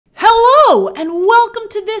Hello, and welcome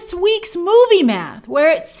to this week's Movie Math, where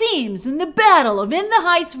it seems in the battle of In the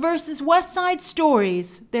Heights versus West Side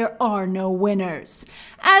Stories, there are no winners,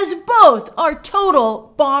 as both are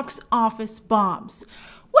total box office bombs.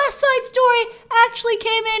 West Side Story actually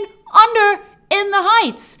came in under In the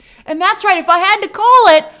Heights, and that's right, if I had to call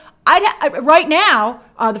it, right now,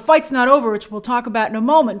 the fight's not over, which we'll talk about in a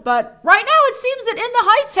moment, but right now it seems that In the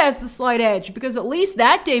Heights has the slight edge, because at least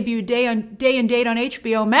that debuted day and date on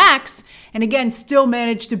HBO Max, and again, still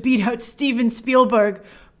managed to beat out Steven Spielberg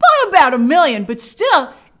by about 1 million, but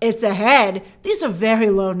still, it's ahead. These are very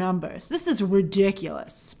low numbers. This is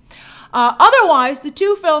ridiculous. Otherwise, the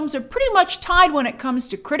two films are pretty much tied when it comes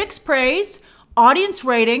to critics' praise, audience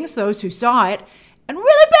ratings, those who saw it, and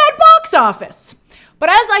really bad box office. But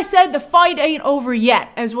as I said, the fight ain't over yet,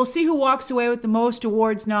 as we'll see who walks away with the most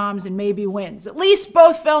awards noms and maybe wins. At least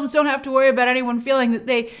both films don't have to worry about anyone feeling that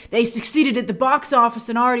they succeeded at the box office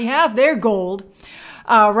and already have their gold,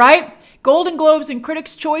 right? Golden Globes and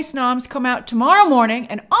Critics' Choice noms come out tomorrow morning,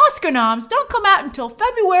 and Oscar noms don't come out until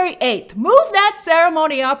February 8th. Move that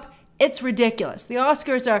ceremony up. It's ridiculous. The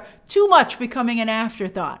Oscars are too much becoming an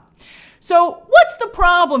afterthought. So what's the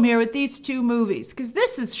problem here with these two movies? Because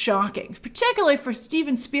this is shocking, particularly for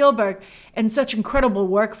Steven Spielberg and such incredible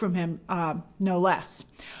work from him, no less.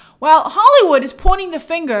 Well, Hollywood is pointing the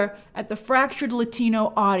finger at the fractured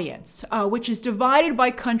Latino audience, which is divided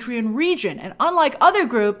by country and region, and unlike other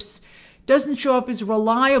groups, doesn't show up as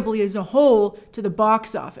reliably as a whole to the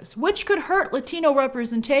box office, which could hurt Latino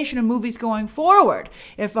representation in movies going forward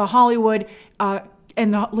if Hollywood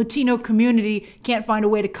and the Latino community can't find a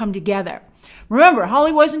way to come together. Remember,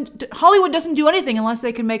 Hollywood doesn't do anything unless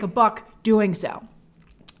they can make a buck doing so.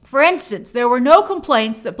 For instance, there were no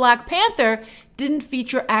complaints that Black Panther didn't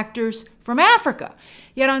feature actors from Africa.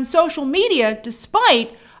 Yet on social media,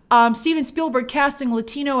 despite Steven Spielberg casting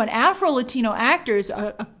Latino and Afro-Latino actors,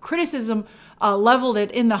 a criticism leveled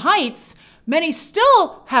at In the Heights, many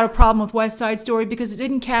still had a problem with West Side Story because it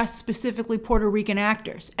didn't cast specifically Puerto Rican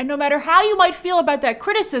actors. And no matter how you might feel about that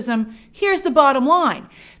criticism, here's the bottom line.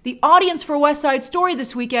 The audience for West Side Story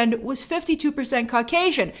this weekend was 52%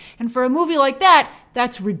 Caucasian. And for a movie like that,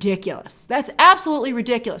 that's ridiculous. That's absolutely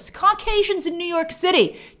ridiculous. Caucasians in New York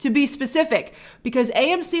City, to be specific, because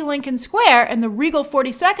AMC Lincoln Square and the Regal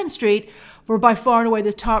 42nd Street were by far and away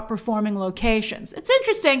the top performing locations. It's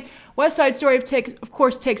interesting, West Side Story of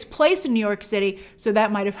course takes place in New York City, so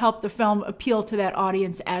that might have helped the film appeal to that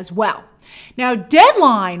audience as well. Now,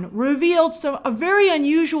 Deadline revealed a very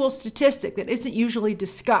unusual statistic that isn't usually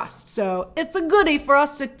discussed, so it's a goodie for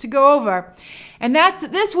us to go over. And that's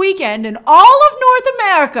that this weekend in all of North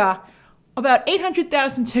America, about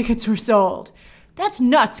 800,000 tickets were sold. That's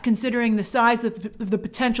nuts considering the size of the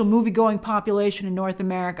potential movie-going population in North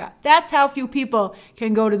America. That's how few people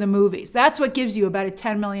can go to the movies. That's what gives you about a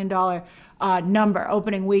 $10 million number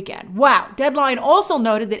opening weekend. Wow. Deadline also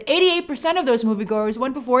noted that 88% of those moviegoers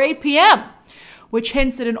went before 8 p.m., which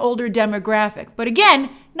hints at an older demographic. But again,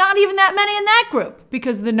 not even that many in that group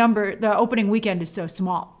because the opening weekend is so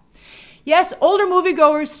small. Yes, older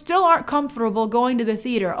moviegoers still aren't comfortable going to the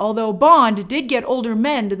theater, although Bond did get older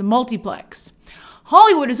men to the multiplex.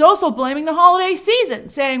 Hollywood is also blaming the holiday season,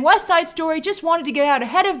 saying West Side Story just wanted to get out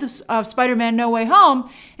ahead of Spider-Man No Way Home,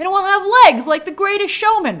 and it will have legs like The Greatest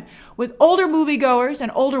Showman, with older moviegoers and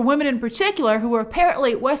older women in particular who were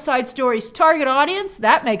apparently West Side Story's target audience.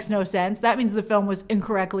 That makes no sense. That means the film was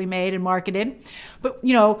incorrectly made and marketed. But,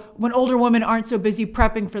 you know, when older women aren't so busy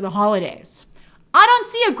prepping for the holidays. I don't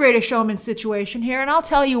see a Greatest Showman situation here, and I'll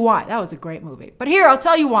tell you why. That was a great movie. But here, I'll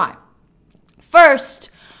tell you why. First,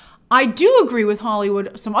 I do agree with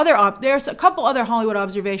Hollywood. There's a couple other Hollywood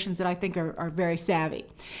observations that I think are very savvy.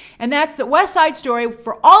 And that's that West Side Story,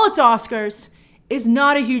 for all its Oscars, is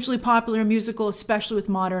not a hugely popular musical, especially with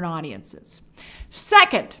modern audiences.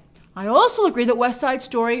 Second, I also agree that West Side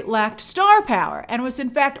Story lacked star power and was in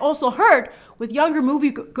fact also hurt with younger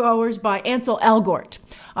moviegoers by Ansel Elgort,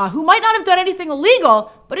 who might not have done anything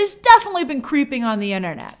illegal, but has definitely been creeping on the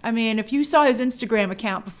internet. I mean, if you saw his Instagram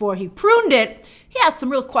account before he pruned it, he had some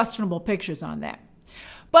real questionable pictures on there.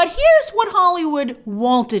 But here's what Hollywood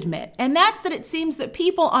won't admit, and that's that it seems that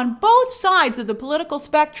people on both sides of the political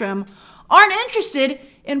spectrum aren't interested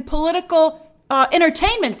in political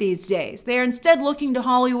entertainment these days. They are instead looking to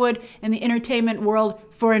Hollywood and the entertainment world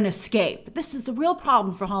for an escape. This is a real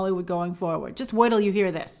problem for Hollywood going forward. Just wait till you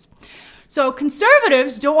hear this. So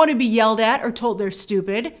conservatives don't want to be yelled at or told they're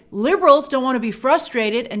stupid. Liberals don't want to be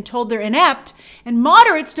frustrated and told they're inept. And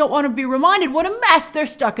moderates don't want to be reminded what a mess they're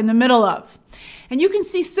stuck in the middle of. And you can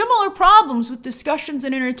see similar problems with discussions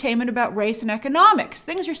in entertainment about race and economics.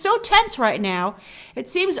 Things are so tense right now, it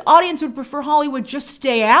seems audience would prefer Hollywood just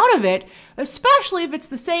stay out of it, especially if it's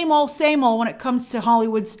the same old when it comes to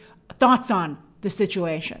Hollywood's thoughts on the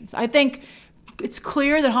situations. I think it's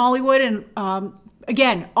clear that Hollywood and,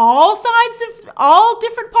 again, all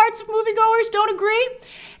different parts of moviegoers don't agree.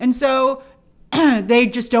 And so they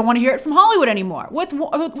just don't want to hear it from Hollywood anymore, with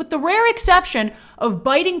the rare exception of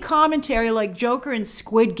biting commentary like Joker and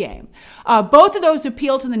Squid Game. Both of those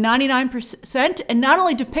appeal to the 99% and not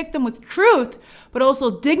only depict them with truth, but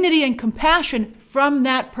also dignity and compassion from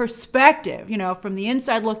that perspective, from the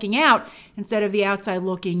inside looking out instead of the outside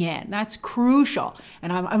looking in. That's crucial.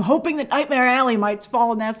 And I'm hoping that Nightmare Alley might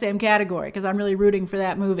fall in that same category because I'm really rooting for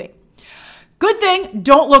that movie. Good thing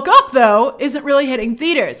Don't Look Up, though, isn't really hitting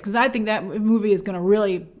theaters because I think that movie is going to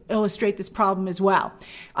really illustrate this problem as well.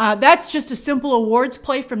 That's just a simple awards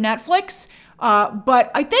play from Netflix.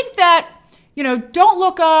 But I think that, Don't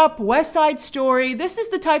Look Up, West Side Story, this is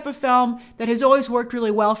the type of film that has always worked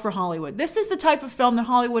really well for Hollywood. This is the type of film that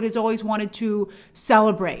Hollywood has always wanted to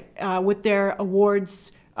celebrate with their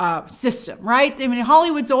awards system, right? I mean,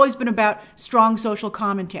 Hollywood's always been about strong social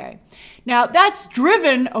commentary. Now, that's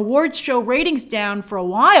driven awards show ratings down for a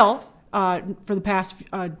while, for the past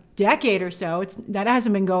decade or so. That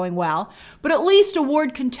hasn't been going well. But at least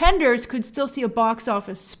award contenders could still see a box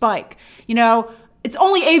office spike. It's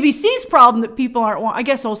only ABC's problem that people aren't, I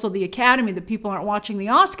guess also the Academy, that people aren't watching the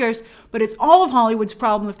Oscars, but it's all of Hollywood's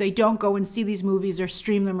problem if they don't go and see these movies or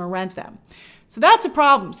stream them or rent them. So that's a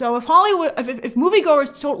problem. So if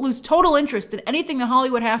moviegoers lose total interest in anything that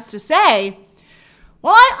Hollywood has to say,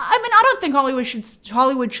 well, I don't think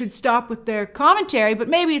Hollywood should stop with their commentary, but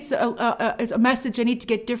maybe it's a message I need to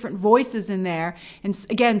get different voices in there and,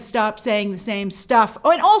 again, stop saying the same stuff.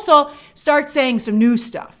 Oh, and also start saying some new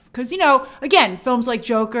stuff. Because, again, films like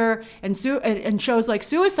Joker and shows like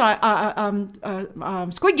Squid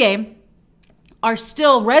Game are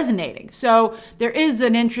still resonating. So there is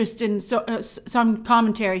an interest in some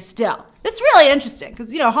commentary still. It's really interesting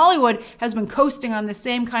because, Hollywood has been coasting on the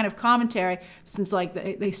same kind of commentary since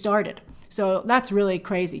they started. So that's really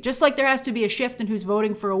crazy. Just like there has to be a shift in who's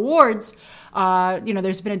voting for awards,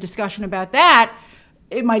 there's been a discussion about that.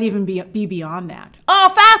 It might even be beyond that. Oh,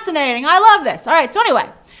 fascinating. I love this. All right. So anyway,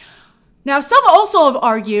 now some also have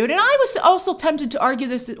argued, and I was also tempted to argue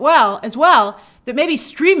this as well, that maybe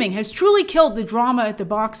streaming has truly killed the drama at the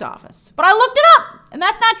box office. But I looked it up, and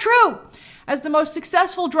that's not true, as the most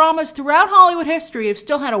successful dramas throughout Hollywood history have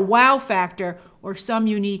still had a wow factor or some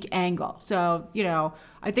unique angle. So,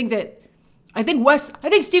 I think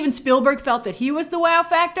Steven Spielberg felt that he was the wow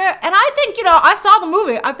factor, and I think, I saw the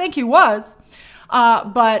movie, I think he was.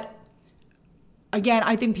 But again,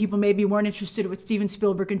 I think people maybe weren't interested in what Steven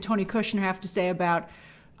Spielberg and Tony Kushner have to say about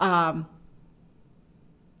the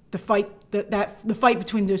fight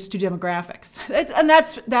between those two demographics.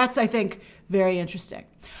 That's I think very interesting.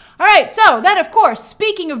 All right, so then of course,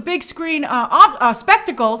 speaking of big screen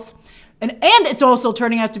spectacles, and it's also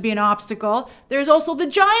turning out to be an obstacle, there's also the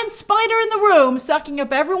giant spider in the room sucking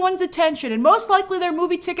up everyone's attention and most likely their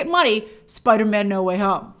movie ticket money, Spider-Man No Way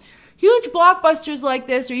Home. Huge blockbusters like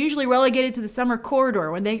this are usually relegated to the summer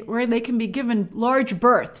corridor where they can be given large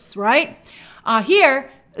berths, right? Here,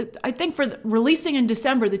 I think for releasing in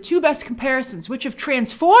December, the two best comparisons, which have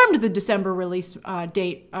transformed the December release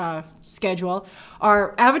date schedule,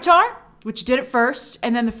 are Avatar, which did it first,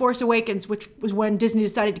 and then The Force Awakens, which was when Disney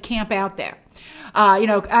decided to camp out there.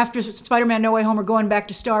 After Spider-Man No Way Home, we're going back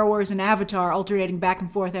to Star Wars and Avatar, alternating back and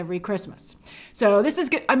forth every Christmas. So this is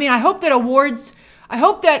good. I mean, I hope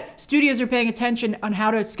that studios are paying attention on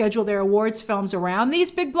how to schedule their awards films around these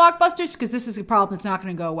big blockbusters, because this is a problem that's not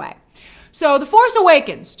going to go away. So The Force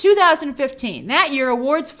Awakens, 2015. That year,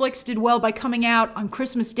 awards flicks did well by coming out on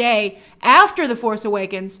Christmas Day after The Force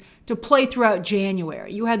Awakens to play throughout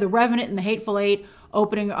January. You had The Revenant and The Hateful Eight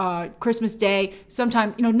opening Christmas Day.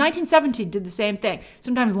 Sometime, 1917 did the same thing.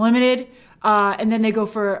 Sometimes limited, and then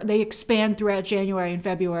they expand throughout January and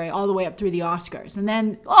February all the way up through the Oscars. And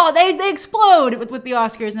then, they explode with the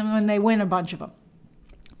Oscars and when they win a bunch of them.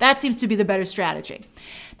 That seems to be the better strategy.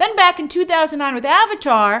 Then back in 2009 with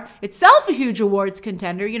Avatar, itself a huge awards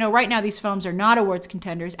contender. Right now these films are not awards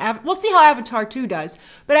contenders. We'll see how Avatar 2 does.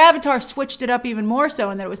 But Avatar switched it up even more so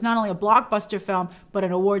in that it was not only a blockbuster film, but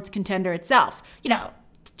an awards contender itself.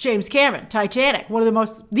 James Cameron, Titanic, one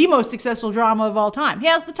of the most successful drama of all time. He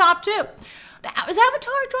has the top two. Is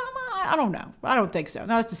Avatar a drama? I don't know. I don't think so.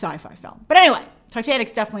 No, it's a sci-fi film. But anyway,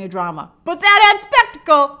 Titanic's definitely a drama. But that adds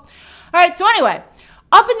spectacle. All right, so anyway,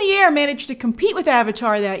 Up in the Air managed to compete with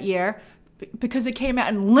Avatar that year because it came out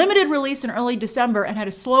in limited release in early December and had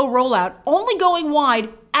a slow rollout, only going wide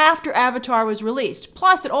after Avatar was released.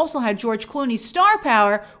 Plus, it also had George Clooney's star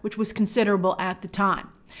power, which was considerable at the time.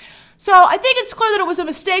 So I think it's clear that it was a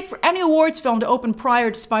mistake for any awards film to open prior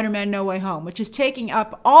to Spider-Man No Way Home, which is taking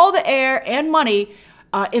up all the air and money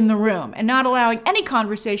in the room and not allowing any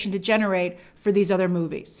conversation to generate for these other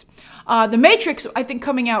movies. The Matrix, I think,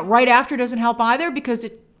 coming out right after doesn't help either because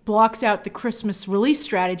it blocks out the Christmas release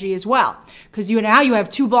strategy as well. Because now you have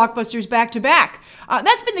two blockbusters back to back.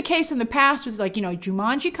 That's been the case in the past with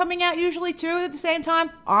Jumanji coming out usually too at the same time,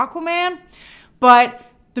 Aquaman. But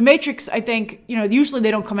The Matrix, I think, usually they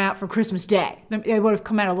don't come out for Christmas Day. They would have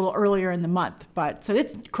come out a little earlier in the month. So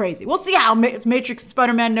it's crazy. We'll see how Matrix and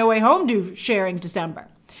Spider-Man No Way Home do sharing December.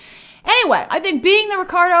 Anyway, I think Being the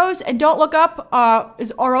Ricardos and Don't Look Up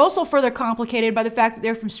are also further complicated by the fact that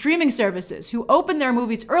they're from streaming services who opened their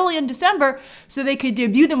movies early in December so they could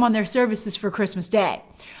debut them on their services for Christmas Day.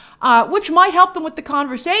 Which might help them with the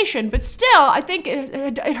conversation, but still, I think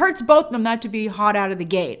it hurts both of them not to be hot out of the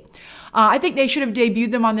gate. I think they should have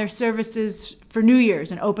debuted them on their services for New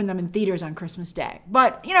Year's and opened them in theaters on Christmas Day.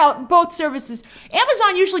 But, both services,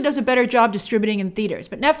 Amazon usually does a better job distributing in theaters,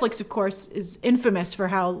 but Netflix, of course, is infamous for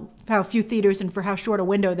how few theaters and for how short a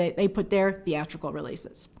window they put their theatrical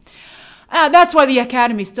releases. That's why the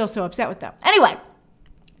Academy is still so upset with them. Anyway,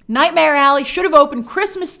 Nightmare Alley should have opened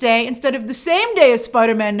Christmas Day instead of the same day as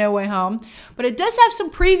Spider-Man No Way Home, but it does have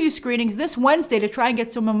some preview screenings this Wednesday to try and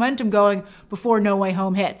get some momentum going before No Way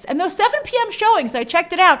Home hits. And those 7 p.m. showings, I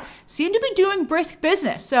checked it out, seem to be doing brisk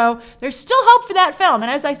business. So there's still hope for that film.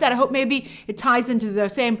 And as I said, I hope maybe it ties into the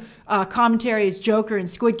same commentary as Joker and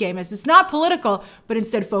Squid Game, as it's not political, but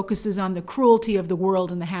instead focuses on the cruelty of the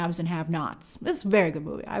world and the haves and have-nots. It's a very good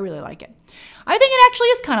movie. I really like it. I think it actually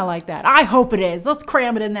is kind of like that. I hope it is. Let's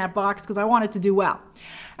cram it in that box because I want it to do well.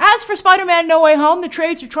 As for Spider-Man No Way Home, the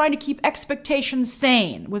trades are trying to keep expectations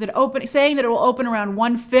sane, with it saying that it will open around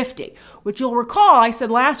 150, which you'll recall I said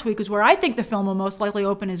last week is where I think the film will most likely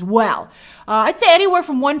open as well. I'd say anywhere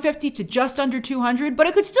from 150 to just under 200, but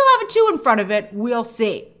it could still have a 2 in front of it. We'll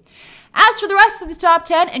see. As for the rest of the top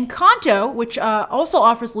 10, Encanto, which also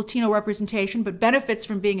offers Latino representation but benefits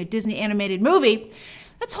from being a Disney animated movie,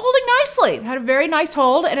 that's holding nicely. It had a very nice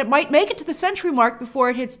hold, and it might make it to the century mark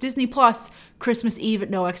before it hits Disney Plus Christmas Eve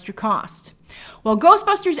at no extra cost. Well,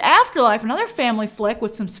 Ghostbusters Afterlife, another family flick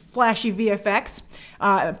with some flashy VFX,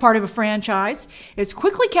 part of a franchise, is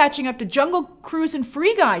quickly catching up to Jungle Cruise and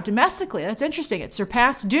Free Guy domestically. That's interesting. It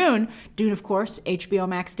surpassed Dune. Dune, of course, HBO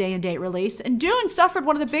Max day-and-date release. And Dune suffered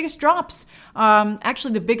one of the biggest drops,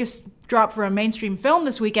 actually the biggest drop for a mainstream film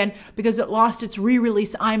this weekend because it lost its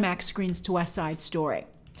re-release IMAX screens to West Side Story.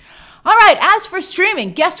 All right, as for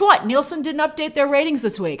streaming, guess what? Nielsen didn't update their ratings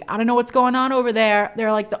this week. I don't know what's going on over there.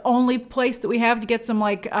 They're like the only place that we have to get some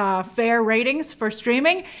fair ratings for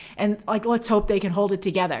streaming. And let's hope they can hold it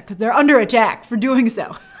together because they're under attack for doing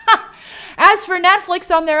so. As for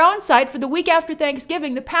Netflix on their own site, for the week after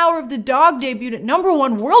Thanksgiving, The Power of the Dog debuted at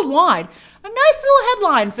 #1 worldwide. A nice little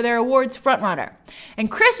headline for their awards frontrunner. And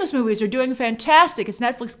Christmas movies are doing fantastic as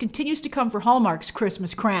Netflix continues to come for Hallmark's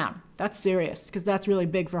Christmas crown. That's serious, because that's really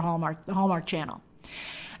big for Hallmark, the Hallmark channel.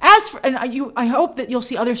 I hope that you'll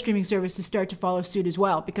see other streaming services start to follow suit as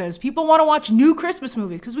well, because people want to watch new Christmas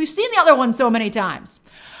movies, because we've seen the other ones so many times.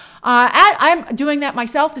 I'm doing that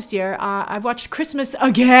myself this year. I've watched Christmas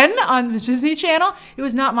Again on the Disney Channel. It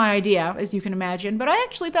was not my idea, as you can imagine, but I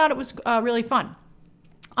actually thought it was really fun.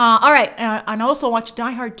 All right, and I also watched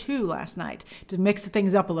Die Hard 2 last night to mix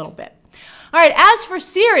things up a little bit. All right, as for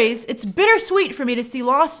series, it's bittersweet for me to see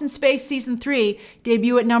Lost in Space Season 3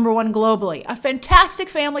 debut at #1 globally. A fantastic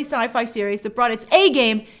family sci-fi series that brought its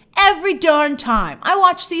A-game every darn time. I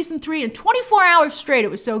watched Season 3 in 24 hours straight.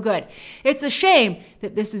 It was so good. It's a shame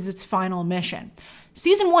that this is its final mission.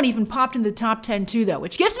 Season 1 even popped into the top 10 too, though,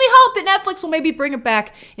 which gives me hope that Netflix will maybe bring it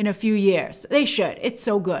back in a few years. They should. It's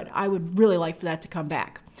so good. I would really like for that to come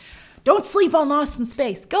back. Don't sleep on Lost in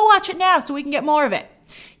Space. Go watch it now so we can get more of it.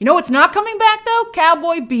 You know what's not coming back, though?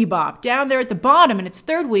 Cowboy Bebop, down there at the bottom in its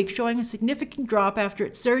 3rd week, showing a significant drop after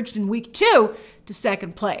it surged in week 2 to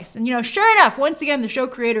 2nd place. And, sure enough, once again, the show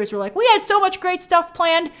creators were like, we had so much great stuff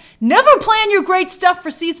planned. Never plan your great stuff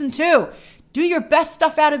for Season 2. Do your best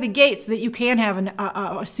stuff out of the gate so that you can have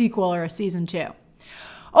a sequel or a Season 2.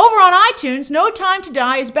 Over on iTunes, No Time to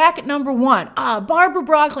Die is back at #1. Barbara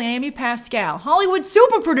Broccoli and Amy Pascal, Hollywood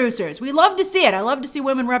super producers. We love to see it. I love to see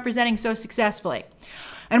women representing so successfully.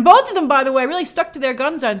 And both of them, by the way, really stuck to their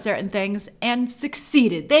guns on certain things and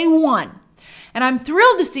succeeded. They won. And I'm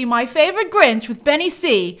thrilled to see my favorite Grinch with Benny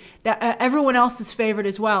C, that everyone else's favorite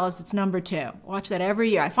as well, as its number 2. Watch that every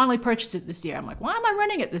year. I finally purchased it this year. I'm like, why am I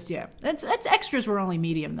renting it this year? Its extras were only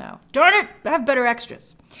medium, though. Darn it, I have better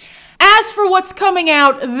extras. As for what's coming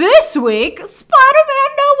out this week,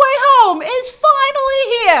 Spider-Man No Way Home is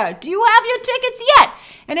finally here. Do you have your tickets yet?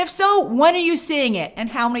 And if so, when are you seeing it? And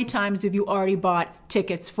how many times have you already bought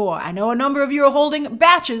tickets for? I know a number of you are holding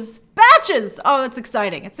batches. Batches! Oh, that's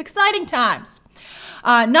exciting. It's exciting times.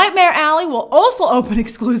 Nightmare Alley will also open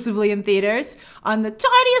exclusively in theaters on the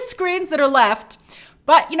tiniest screens that are left.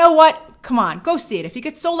 But you know what? Come on, go see it. If you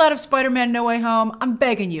get sold out of Spider-Man No Way Home, I'm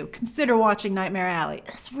begging you, consider watching Nightmare Alley.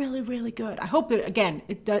 It's really, really good. I hope that, again,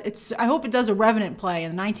 I hope it does a Revenant play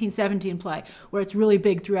and the 1917 play where it's really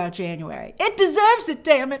big throughout January. It deserves it,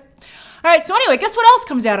 damn it. All right, so anyway, guess what else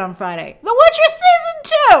comes out on Friday? The Witcher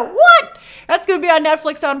Season 2! What? That's going to be on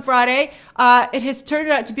Netflix on Friday. It has turned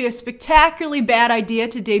out to be a spectacularly bad idea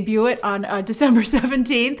to debut it on December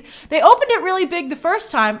 17th. They opened it really big the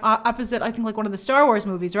first time, opposite, I think, like one of the Star Wars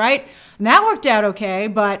movies, right? And that worked out okay,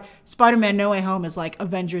 but Spider-Man No Way Home is like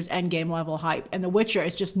Avengers Endgame level hype, and The Witcher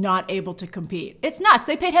is just not able to compete. It's nuts.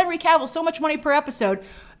 They paid Henry Cavill so much money per episode.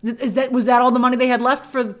 Was that all the money they had left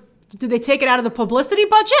for? Did they take it out of the publicity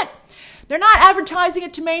budget? They're not advertising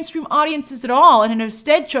it to mainstream audiences at all, and have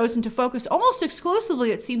instead chosen to focus almost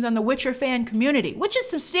exclusively, it seems, on the Witcher fan community, which is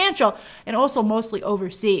substantial and also mostly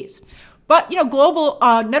overseas. But, you know,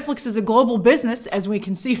 Netflix is a global business, as we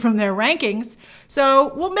can see from their rankings.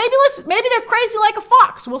 So, well, maybe they're crazy like a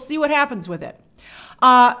fox. We'll see what happens with it.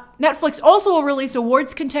 Netflix also will release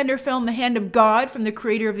awards contender film The Hand of God from the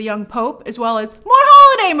creator of The Young Pope, as well as more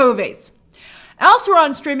holiday movies. Elsewhere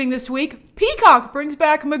on streaming this week, Peacock brings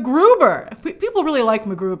back MacGruber. People really like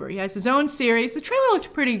MacGruber. He has his own series. The trailer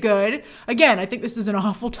looked pretty good. Again, I think this is an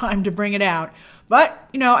awful time to bring it out. But,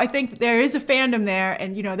 you know, I think there is a fandom there,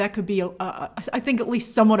 and, you know, that could be, I think, at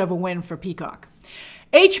least somewhat of a win for Peacock.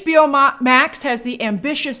 HBO Max has the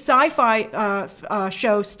ambitious sci-fi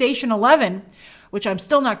show Station 11, which I'm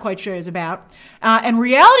still not quite sure is about, and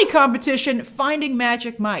reality competition Finding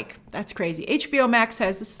Magic Mike. That's crazy. HBO Max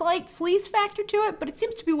has a slight sleaze factor to it, but it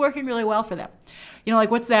seems to be working really well for them. You know,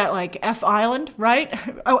 like, what's that, like F Island, right?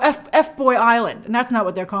 Oh, F Boy Island, and that's not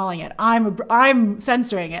what they're calling it. I'm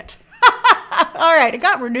censoring it. All right, it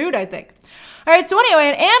got renewed, I think. All right, so anyway,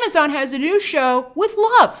 and Amazon has a new show, With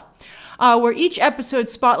Love, where each episode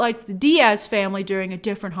spotlights the Diaz family during a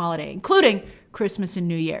different holiday, including Christmas and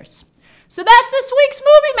New Year's. So that's this week's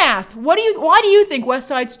movie math. Why do you think West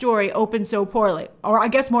Side Story opened so poorly? Or I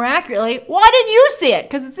guess more accurately, why didn't you see it?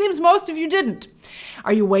 Because it seems most of you didn't.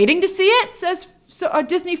 Are you waiting to see it? Says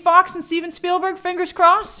Disney, Fox, and Steven Spielberg, fingers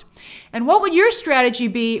crossed. And what would your strategy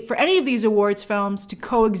be for any of these awards films to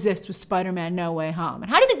coexist with Spider-Man No Way Home? And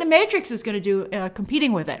how do you think The Matrix is going to do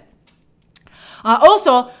competing with it?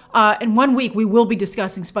 Also, in 1 week, we will be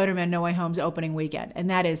discussing Spider-Man No Way Home's opening weekend, and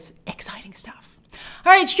that is exciting stuff.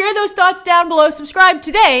 All right, share those thoughts down below, subscribe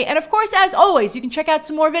today, and of course, as always, you can check out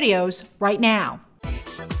some more videos right now.